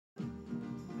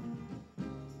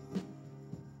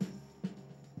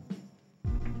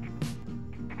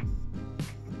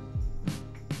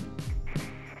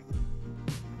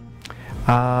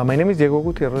My name is Diego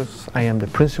Gutierrez. I am the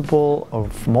principal of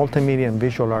Multimedia and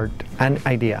Visual Art and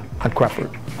Idea at Crawford.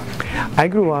 I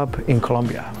grew up in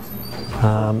Colombia.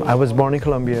 I was born in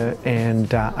Colombia,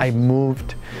 and I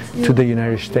moved to the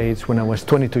United States when I was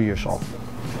 22 years old.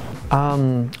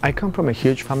 I come from a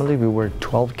huge family. We were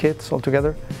 12 kids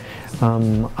altogether.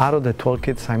 Out of the 12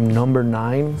 kids, I'm number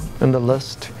 9 on the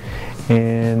list,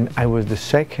 and I was the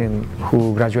second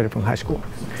who graduated from high school.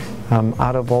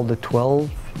 Out of all the 12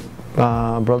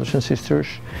 brothers and sisters,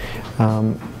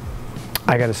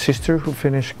 I got a sister who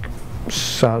finished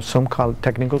some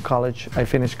technical college. I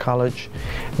finished college,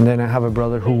 and then I have a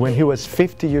brother who, when he was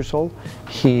 50 years old,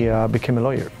 he became a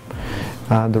lawyer.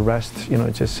 The rest,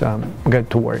 just got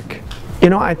to work.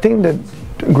 I think that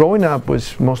growing up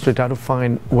was mostly trying to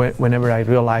find, whenever I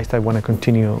realized I want to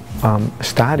continue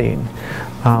studying,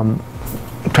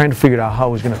 trying to figure out how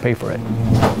I was going to pay for it.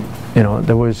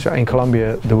 There was, in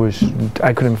Colombia,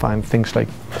 I couldn't find things like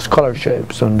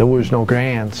scholarships, and there was no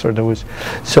grants, I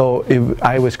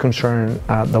was concerned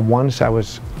that once I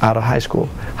was out of high school,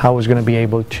 how I was going to be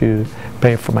able to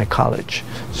pay for my college.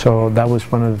 So that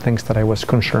was one of the things that I was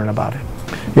concerned about it.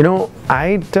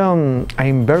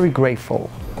 I'm very grateful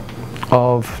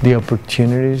of the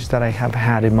opportunities that I have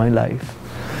had in my life.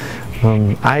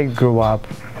 I grew up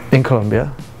in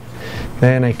Colombia.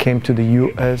 Then I came to the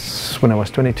U.S. when I was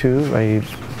 22. I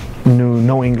knew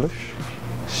no English.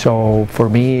 So for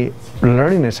me,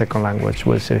 learning a second language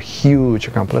was a huge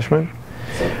accomplishment.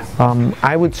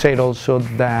 I would say also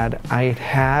that I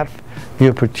have the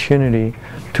opportunity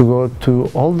to go to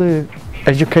all the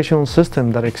educational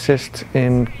system that exists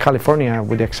in California,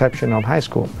 with the exception of high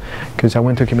school, because I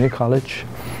went to community college.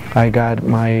 I got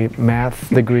my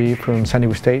math degree from San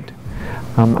Diego State.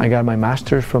 I got my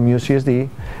master's from UCSD,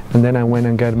 and then I went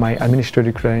and got my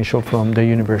administrative credential from the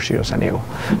University of San Diego.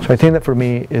 So I think that for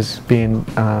me it's been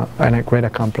a great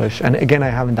accomplishment. And again, I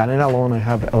haven't done it alone. I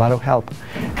have a lot of help,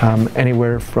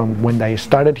 anywhere from when I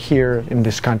started here in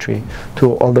this country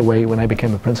to all the way when I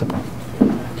became a principal.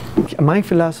 My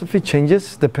philosophy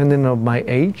changes depending on my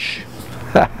age.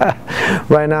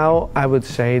 Right now, I would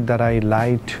say that I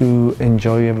like to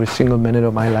enjoy every single minute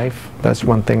of my life. That's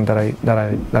one thing that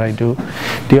I do.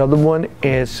 The other one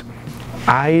is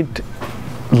I'd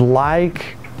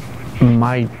like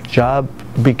my job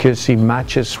because it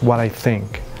matches what I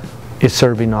think is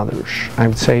serving others. I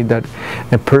would say that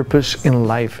a purpose in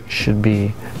life should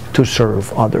be to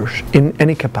serve others in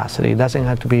any capacity. It doesn't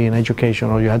have to be in education,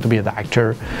 or you have to be a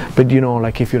doctor, but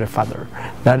like if you're a father,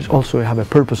 that also have a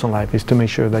purpose in life, is to make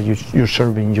sure that you're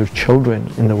serving your children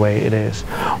in the way it is.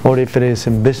 Or if it is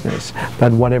in business,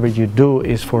 that whatever you do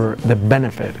is for the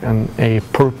benefit and a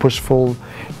purposeful,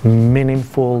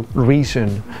 meaningful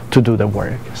reason to do the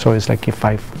work. So it's like if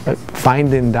I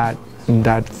finding that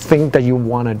thing that you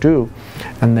want to do,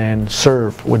 and then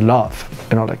serve with love,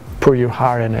 like pour your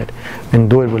heart in it and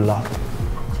do it with love.